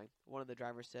qualifying, one of the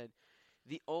drivers said,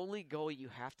 the only goal you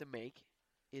have to make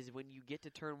is when you get to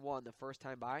turn one the first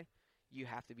time by, you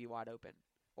have to be wide open,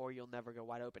 or you'll never go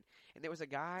wide open. And there was a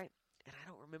guy, and I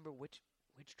don't remember which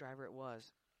driver it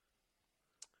was.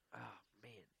 Oh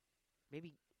man,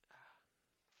 maybe.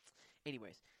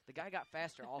 Anyways, the guy got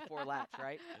faster all 4 laps,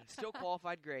 right? Still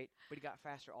qualified great, but he got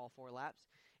faster all 4 laps.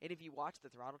 And if you watch the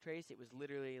throttle trace, it was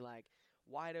literally like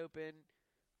wide open.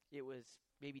 It was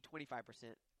maybe 25%,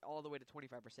 all the way to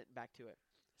 25% back to it.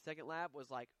 Second lap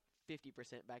was like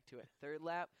 50% back to it. Third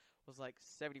lap was like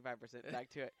 75% back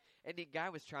to it. And the guy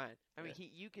was trying. I mean,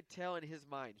 you could tell in his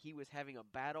mind he was having a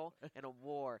battle and a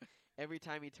war every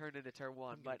time he turned into turn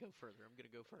one. I'm going But to go further. I'm going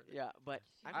to go further. yeah, but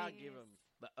I I'll mean, give him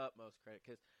the utmost credit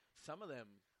because some of them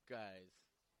guys,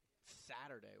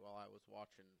 Saturday while I was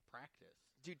watching practice,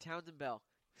 dude, Townsend Bell,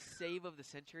 save of the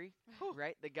century,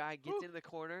 right? The guy gets into the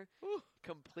corner,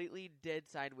 completely dead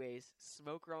sideways,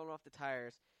 smoke rolling off the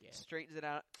tires, straightens it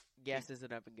out, gasses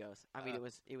it up, and goes. I mean, it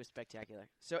was spectacular.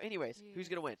 So, anyways, who's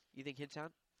gonna win? You think Hingetown?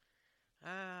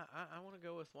 I want to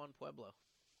go with Juan Pueblo.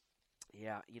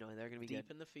 Yeah, you know they're gonna be Deep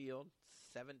good. in the field,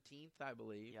 17th, I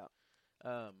believe.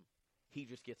 Yep. He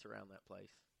just gets around that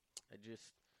place. I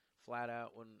just flat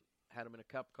out when had him in a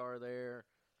cup car there,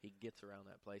 he gets around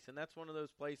that place, and that's one of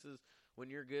those places when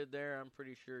you're good there. I'm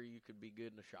pretty sure you could be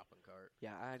good in a shopping cart.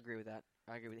 Yeah, I agree with that.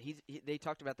 I agree with it. They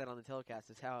talked about that on the telecast.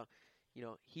 Is how, you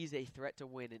know, he's a threat to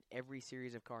win in every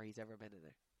series of car he's ever been in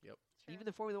there. Yep. True. Even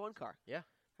the Formula One car. Yeah.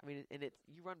 I mean, and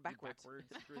you run backwards. through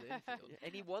the infield.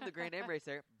 And he won the Grand Am race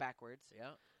there backwards.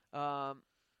 Yeah.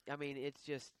 I mean, it's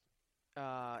just,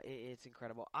 it's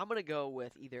incredible. I'm gonna go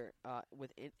with either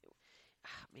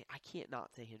man, I can't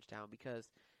not say Hingetown because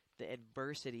the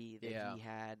adversity that Yeah. he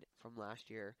had from last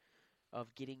year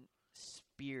of getting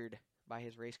speared by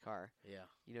his race car, Yeah.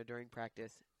 you know, during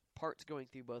practice, parts going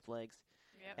through both legs,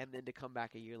 Yep. and then to come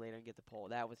back a year later and get the pole.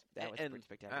 That was And pretty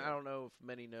spectacular. I don't know if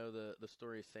many know the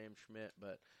story of Sam Schmidt,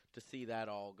 but to see that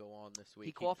all go on this week,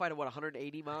 He qualified at what,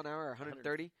 180 mile an hour or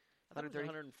 130? I thought it was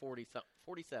 140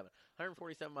 something,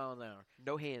 147 miles an hour.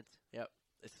 No hands.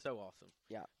 It's so awesome.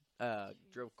 Yeah.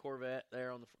 Drove Corvette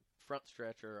there on the front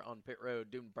stretch or on pit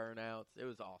road doing burnouts. It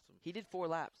was awesome. He did 4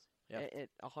 laps Yep. at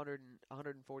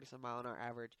 140 some mile an hour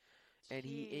average. And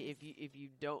Jeez. if you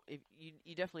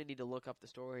definitely need to look up the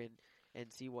story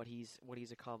and see what he's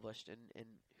accomplished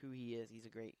and who he is. He's a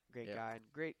great Yeah. guy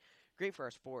and great for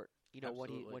our sport. You know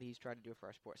Absolutely. what he's trying to do for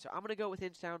our sport. So I'm going to go with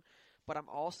Hingetown, but I'm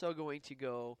also going to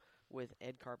go with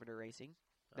Ed Carpenter Racing.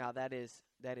 Now that is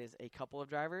a couple of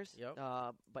drivers. Yep.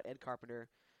 But Ed Carpenter,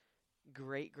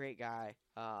 great guy.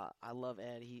 I love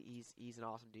Ed. He's an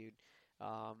awesome dude.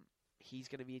 He's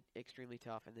going to be extremely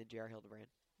tough, and then J.R. Hildebrand.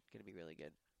 gonna be really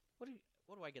good.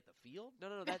 What do I get, the field?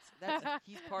 No, that's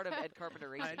he's part of Ed Carpenter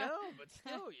Racing. I know, but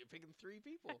still, you're picking 3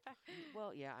 people.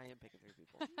 Well, yeah, I am picking 3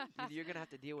 people. You're gonna have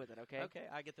to deal with it, okay? Okay,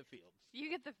 I get the field. You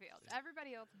get the field.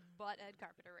 Everybody else but Ed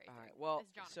Carpenter Racing. All right. Well, is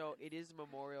Jonathan. so it is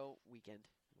Memorial Weekend,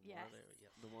 Yes.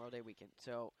 Memorial Day weekend.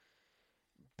 So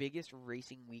biggest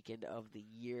racing weekend of the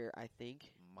year, I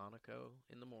think. Monaco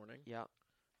in the morning. Yeah.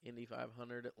 Indy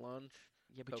 500 at lunch.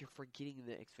 Yeah, but you're forgetting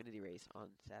the Xfinity race on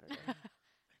Saturday.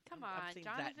 Come I've on, seen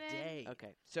Jonathan. that day.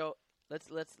 Okay, so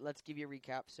let's give you a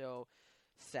recap. So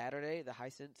Saturday, the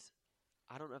Hisense.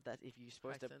 I don't know if you're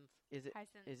supposed to. Is it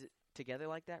Hisense. together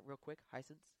like that? Real quick,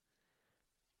 Hisense.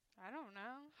 I don't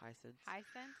know. Hisense.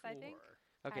 Hisense, I think.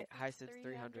 Okay, Hisense Hisense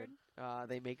 300.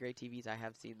 They make great TVs. I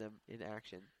have seen them in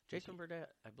action. Jason Burdett,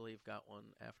 I believe, got one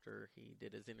after he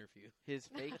did his interview. His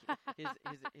fake, his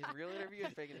real interview,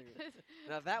 his fake interview.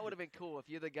 Now that would have been cool if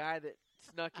you're the guy that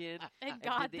snuck in And and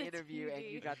got did the interview and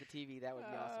TV. you got the TV. That would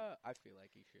be awesome. I feel like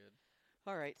he should.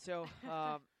 All right, so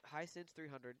Hisense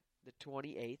 300, the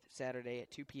 28th, Saturday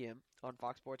at 2 p.m. on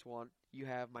Fox Sports 1. You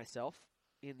have myself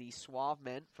in the Suave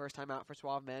Men. First time out for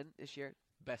Suave Men this year.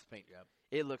 Best paint job.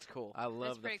 It looks cool. I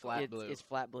love the pretty cool. flat It's, blue. it's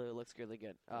flat blue. It looks really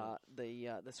good.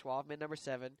 The Suave Men number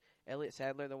 7, Elliott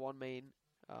Sadler, the one main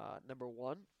number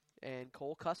 1, and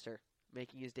Cole Custer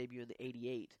making his debut in the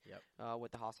 88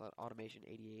 with the Haas Automation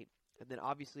 88. And then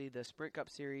obviously the Sprint Cup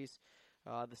Series,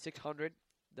 the 600,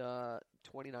 the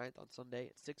 29th on Sunday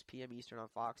at 6 p.m. Eastern on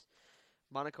Fox.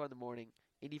 Monaco in the morning,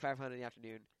 Indy 500 in the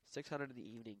afternoon, 600 in the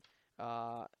evening.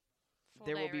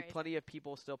 There will be plenty of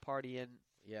people still partying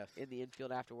Yes. in the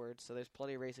infield afterwards, so there's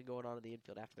plenty of racing going on in the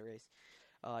infield after the race.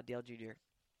 Dale Jr.,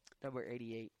 number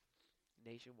 88,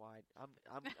 nationwide.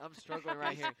 I'm struggling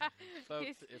right here. Folks,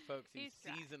 he's he's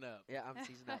trying. season up. Yeah, I'm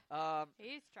seasoned up.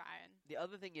 He's trying. The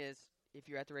other thing is, if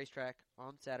you're at the racetrack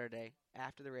on Saturday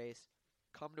after the race,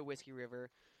 come to Whiskey River,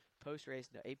 post race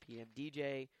at 8 p.m.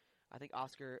 DJ. I think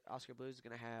Oscar Blues is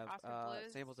going to have Oscar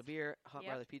Blues. samples of beer. Hunt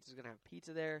Yep. Brothers Pizza is going to have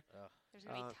pizza there. There's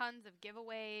going to be tons of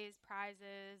giveaways,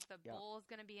 prizes. The bull's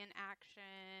going to be in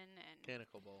action. And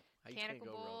Canicle Bowl. You Canicle can't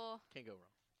go wrong. Bowl. Can't go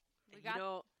wrong. We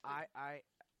got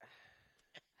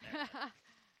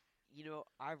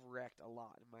I've wrecked a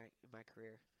lot in my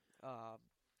career.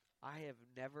 I have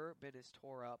never been as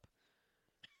tore up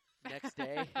next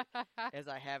day as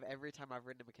I have every time I've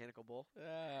ridden a Mechanical Bull.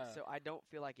 So I don't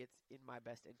feel like it's in my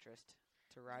best interest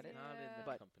to ride it. Not in the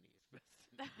But- company's best.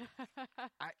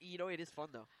 It is fun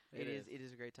though. It is. It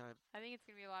is a great time. I think it's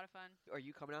going to be a lot of fun. Are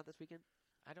you coming out this weekend?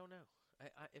 I don't know.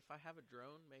 If I have a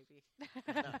drone, maybe.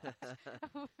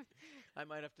 I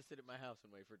might have to sit at my house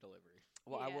and wait for delivery.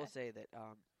 Well, I will Yeah. say that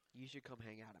you should come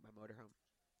hang out at my motorhome.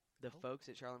 The Oh. folks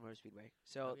at Charlotte Motor Speedway.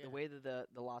 So Oh, yeah. the way that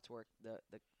the lots work, the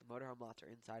motorhome lots are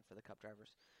inside for the Cup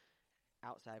drivers,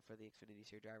 outside for the Xfinity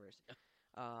Series drivers.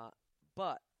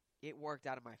 But it worked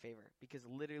out in my favor because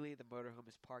literally the motorhome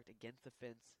is parked against the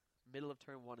fence, middle of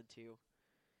turn 1 and 2.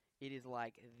 It is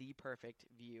like the perfect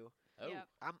view. Oh, Yep.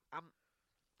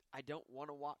 I don't want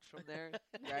to watch from there,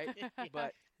 right?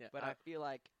 But yeah, but I feel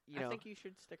like I think you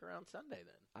should stick around Sunday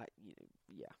then.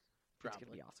 yeah, it's Probably.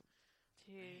 gonna be awesome.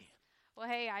 Jeez. Well,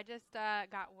 hey, I just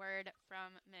got word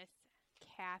from Miss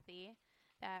Kathy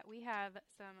that we have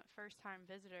some first-time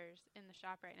visitors in the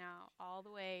shop right now, all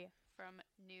the way from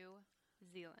New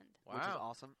Zealand, Wow. Which is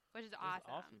awesome. which is That's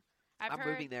awesome. awesome. I've I'm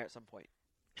heard moving there at some point.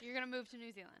 you're going to move to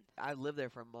New Zealand. I lived there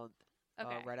for a month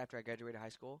Okay. right after I graduated high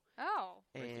school. Oh.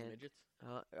 Racing And midgets?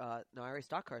 no, I race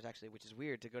stock cars actually, which is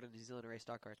weird to go to New Zealand and race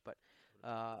stock cars. But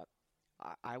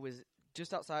I was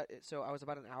just outside, so I was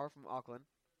about an hour from Auckland,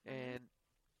 and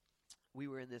we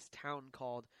were in this town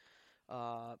called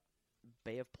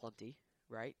Bay of Plenty,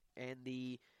 right? And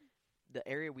the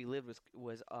area we lived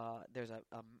was there's a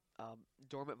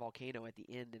dormant volcano at the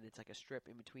end, and it's like a strip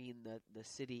in between the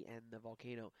city and the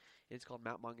volcano. And it's called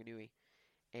Mount Maunganui,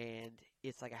 and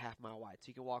it's like a half-mile wide. So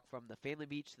you can walk from the family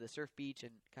beach to the surf beach,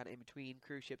 and kind of in between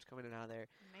cruise ships coming in and out of there.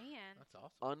 Man. That's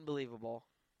awesome. Unbelievable.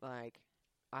 Like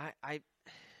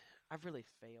I've really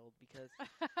failed because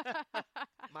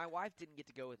my wife didn't get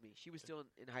to go with me. She was still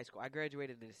in high school. I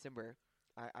graduated in December.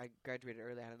 I graduated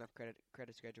early. I had enough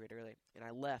credits to graduate early, and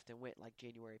I left and went like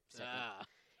January 2nd,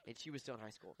 and she was still in high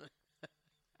school.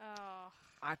 Oh.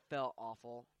 I felt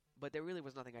awful, but there really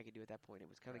was nothing I could do at that point. It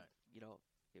was kind of, Right.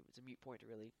 it was a mute point to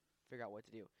really figure out what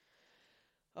to do.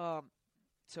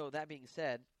 So that being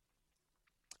said,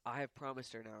 I have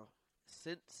promised her now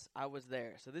since I was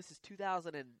there. So this is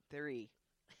 2003,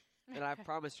 and I've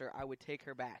promised her I would take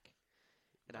her back,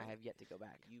 and I have yet to go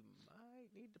back. You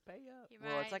might need to pay up. You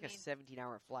Well, it's might like a need-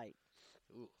 17-hour flight,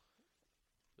 Ooh.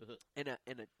 and a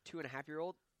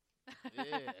 2.5-year-old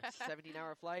Yeah.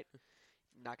 17-hour flight,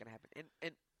 not gonna happen.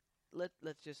 And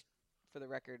let's just, for the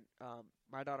record,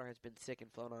 my daughter has been sick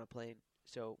and flown on a plane,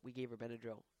 so we gave her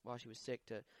Benadryl while she was sick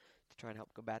to try and help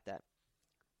combat that.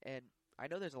 And I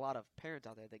know there's a lot of parents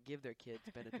out there that give their kids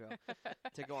Benadryl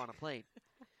to go on a plane.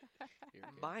 You're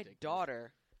My ridiculous.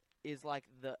 daughter is like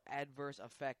the adverse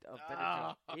effect of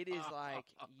Benadryl. It is like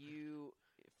you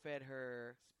fed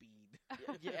her Speed.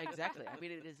 yeah, exactly. I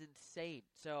mean, it is insane.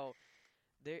 So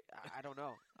there, I don't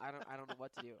know. I don't know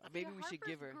what to do. Maybe Yeah, we should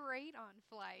give her. Harper's great on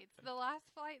flights. The last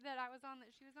flight that I was on, that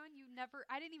she was on,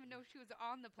 I didn't even know she was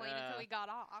on the plane until we got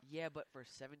off. Yeah, but for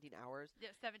 17 hours, Yeah,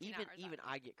 17 even hours. even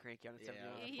I get cranky on a 17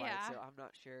 hour flight. Yeah. So I'm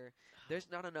not sure. There's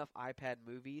not enough iPad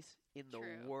movies in the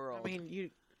True. world. I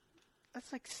mean,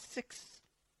 that's like 6.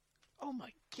 Oh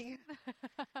my god.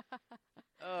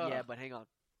 Yeah, but hang on.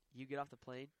 You get off the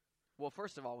plane. Well,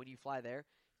 first of all, when you fly there,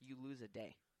 you lose a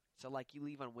day. So, like, you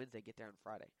leave on Wednesday, get there on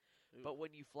Friday. Ooh. But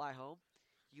when you fly home,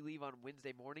 you leave on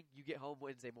Wednesday morning, you get home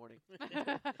Wednesday morning.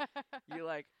 You're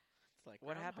like, It's like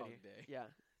what happened Groundhog here? Day. Yeah,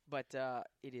 but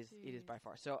it is Jeez. by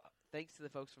far. So, thanks to the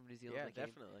folks from New Zealand Yeah, that came.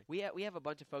 definitely. We have a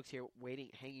bunch of folks here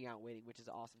hanging out, waiting, which is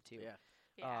awesome too. Yeah.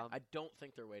 Yeah. Um, I don't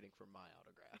think they're waiting for my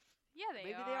autograph. Yeah, they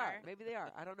maybe are. they are. Maybe they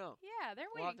are. I don't know. Yeah, they're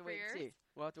We'll have waiting to for wait yours. and see.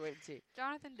 We'll have to wait and see.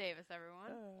 Jonathan Davis,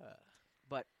 everyone.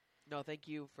 No, thank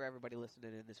you for everybody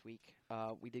listening in this week.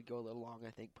 We did go a little long,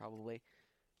 I think, probably.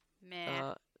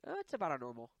 Meh. It's about our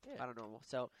normal. Yeah. About our normal.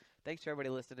 So, thanks for everybody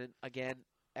listening. Again,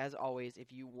 as always,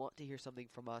 if you want to hear something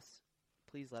from us,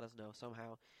 please let us know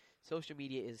somehow. Social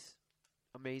media is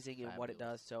amazing in what it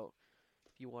Fabulous. does. So,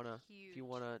 if you wanna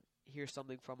Huge. hear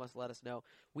something from us, let us know.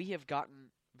 We have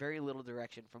gotten very little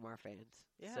direction from our fans.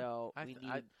 Yeah. So I we th-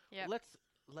 need I- Yep.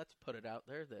 Let's put it out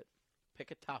there that pick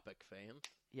a topic, fans.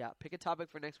 pick a topic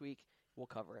for next week. We'll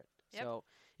cover it. Yep. So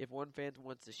if one fan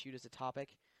wants to shoot us a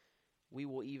topic, we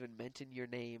will even mention your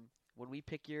name when we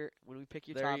pick your There you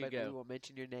topic. go. We will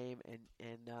mention your name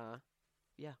and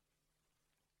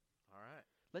All right.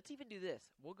 let's even do this.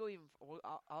 We'll go even.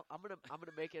 I'm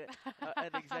gonna make it an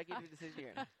executive decision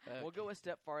here. We'll go a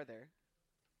step farther.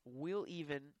 We'll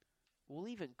even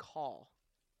call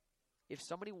if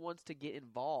somebody wants to get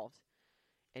involved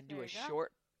and do There a you go.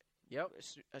 short Yep.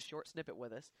 a short snippet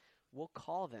with us. We'll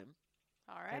call them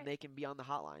All right. and they can be on the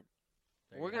hotline.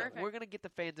 There We're you go. gonna we're gonna get the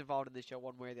fans involved in this show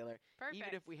one way or the other, Perfect.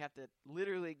 even if we have to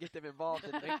literally get them involved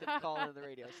and make them call into the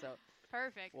radio. So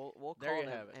Perfect. we'll There call you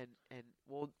them have it. and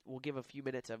we'll give a few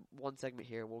minutes of one segment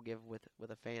here. We'll give with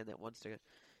a fan that wants to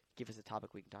give us a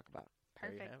topic we can talk about.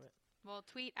 There you Perfect. have it. Well,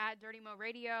 tweet at Dirty Mo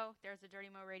Radio. There's a Dirty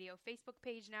Mo Radio Facebook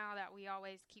page now that we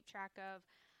always keep track of.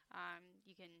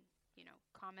 You can,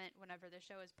 comment whenever the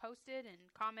show is posted and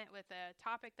comment with a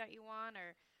topic that you want,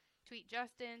 or tweet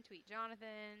Justin, tweet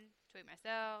Jonathan, tweet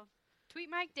myself, tweet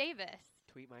Mike Davis.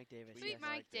 Tweet Mike Davis. Tweet yes.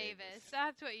 Mike Davis.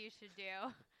 That's what you should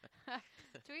do.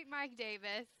 Tweet Mike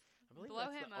Davis. I believe Blow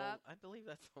that's him the up. I believe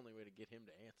that's the only way to get him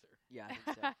to answer. Yeah, I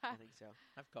think so. I think so.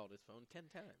 I've called his phone 10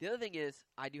 times. The other thing is,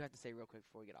 I do have to say real quick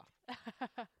before we get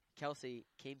off. Kelsey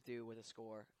came through with a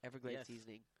score. Everglades Yes.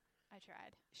 Seasoning. I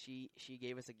tried. She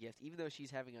gave us a gift, even though she's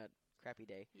having a crappy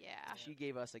day. Yeah. She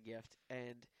gave us a gift,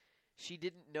 and she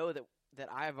didn't know that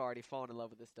I've already fallen in love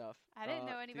with this stuff. I didn't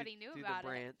know through- anybody knew through about the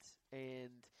it. brands.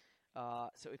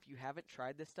 And so if you haven't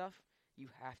tried this stuff, you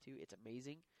have to. It's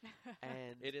amazing,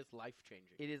 and It is life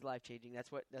changing. it is life changing.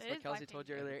 That's what It is Kelsey told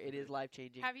you life-changing. earlier. It is life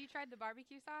changing. Have you tried the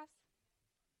barbecue sauce?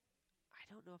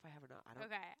 I don't know if I have or not. I don't.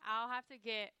 Okay, I'll have to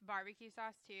get barbecue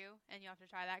sauce too, and you'll have to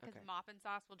try that because Okay. Moppin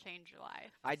sauce will change your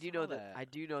life. I do know saw that. that. I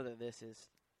do know that this is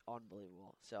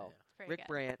unbelievable. So It's pretty Rick good.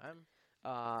 Brandt.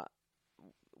 I'm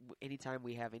Anytime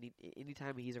we have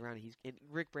anytime he's around, and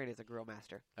Rick Brandt is a grill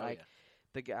master. oh Like yeah.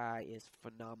 the guy is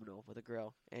phenomenal with a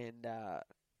grill, and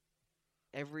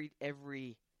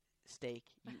every steak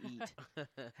you eat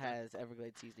has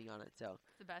Everglades seasoning on it. So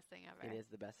It's the best thing ever. it is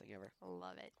the best thing ever.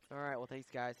 Love it. All right, well, thanks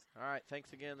guys. All right,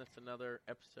 thanks again. That's another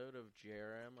episode of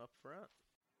JRM Up Front.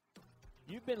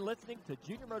 You've been listening to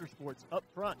Junior Motorsports Up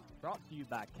Front, brought to you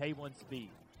by K1 Speed.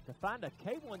 To find a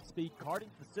K1 Speed karting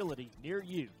facility near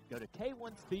you, go to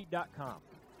k1speed.com.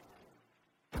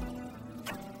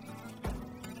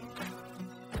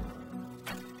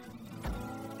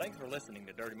 Thanks for listening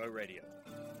to Dirty Mo Radio.